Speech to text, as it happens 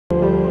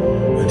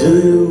do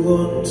you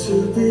want to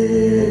be?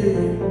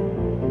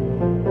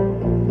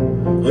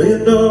 Well, you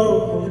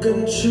know you can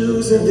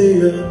choose in the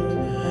end.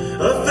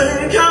 I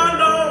think I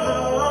know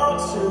how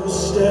to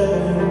stay.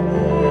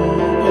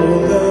 Oh,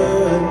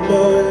 let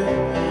my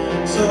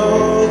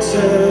tall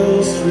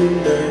tales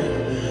remain.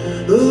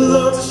 The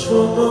looks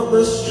from on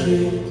the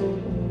street,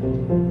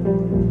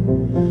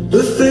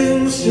 the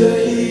things you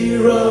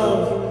hear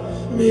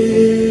of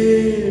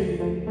me.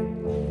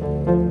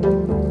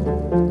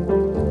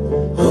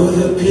 Oh,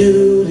 the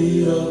beauty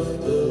of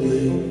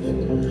belief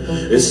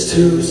is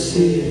to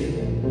see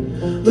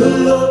the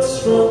looks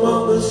from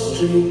on the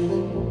street,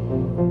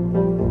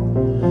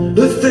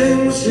 the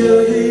things you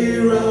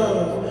hear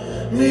of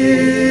me.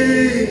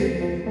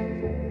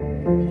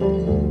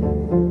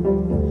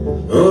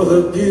 Oh,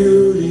 the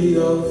beauty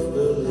of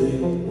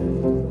belief.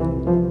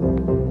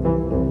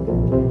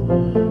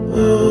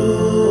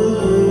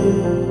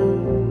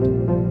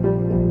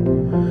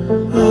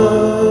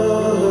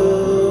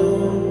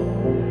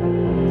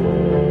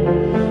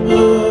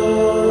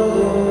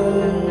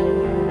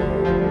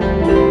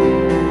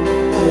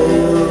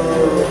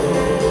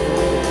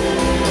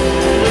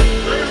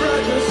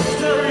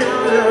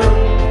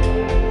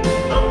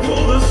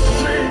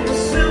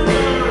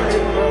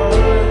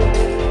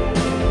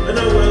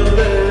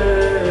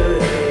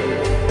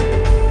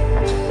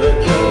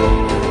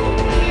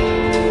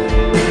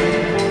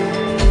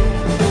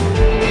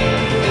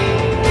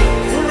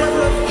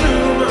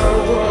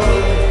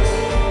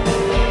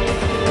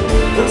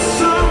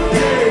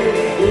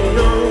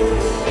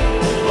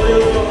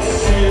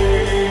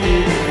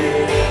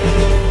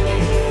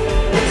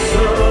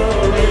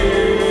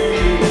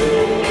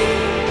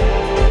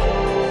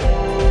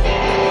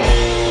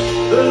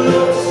 The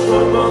looks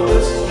from on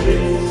the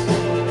street,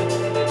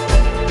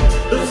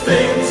 the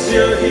things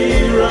you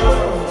hear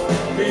of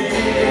me.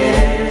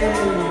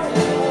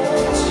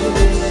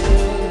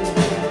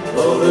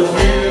 Oh, the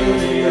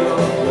beauty of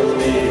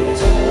belief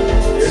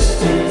is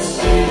to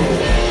see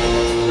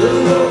the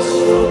looks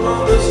from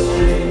on the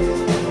street,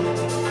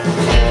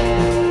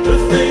 the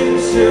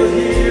things you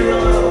hear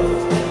of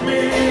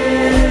me.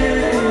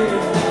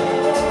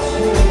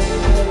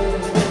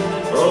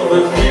 Oh,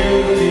 the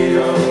beauty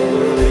of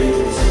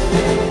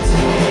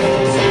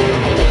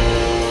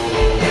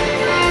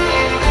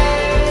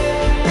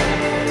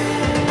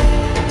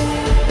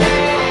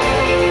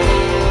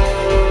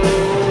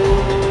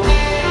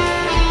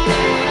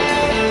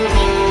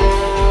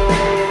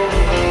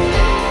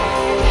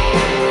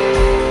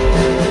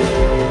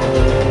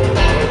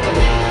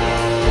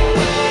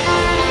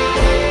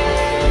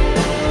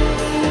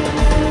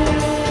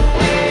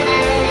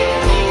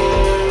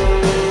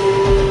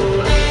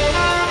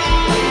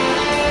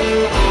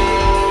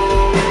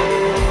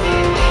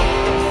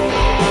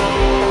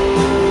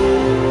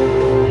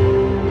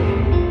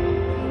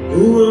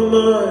who am I?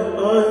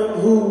 I am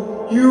who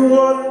you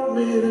want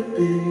me to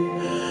be.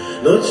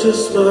 Not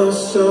just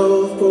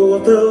myself, but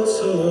what they'll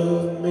tell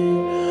of me.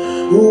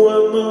 Who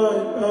am I?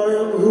 I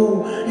am who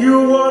you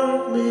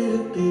want me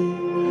to be.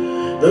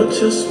 Not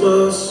just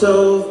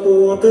myself, but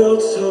what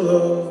they'll tell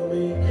of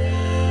me.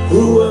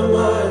 Who am I?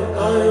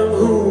 I am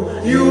who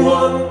you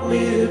want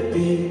me to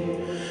be.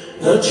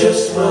 Not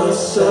just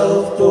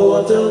myself, but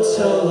what they'll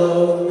tell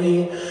of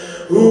me.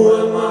 Who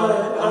am I?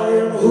 I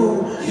am who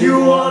you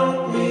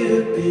want me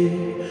to be.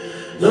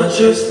 Not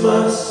just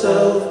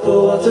myself,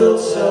 but what they'll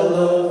tell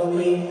of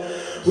me.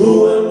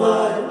 Who am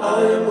I?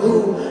 I am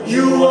who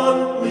you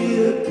want me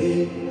to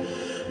be.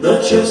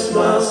 Not just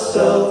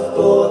myself,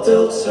 but what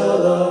they'll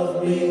tell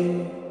of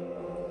me.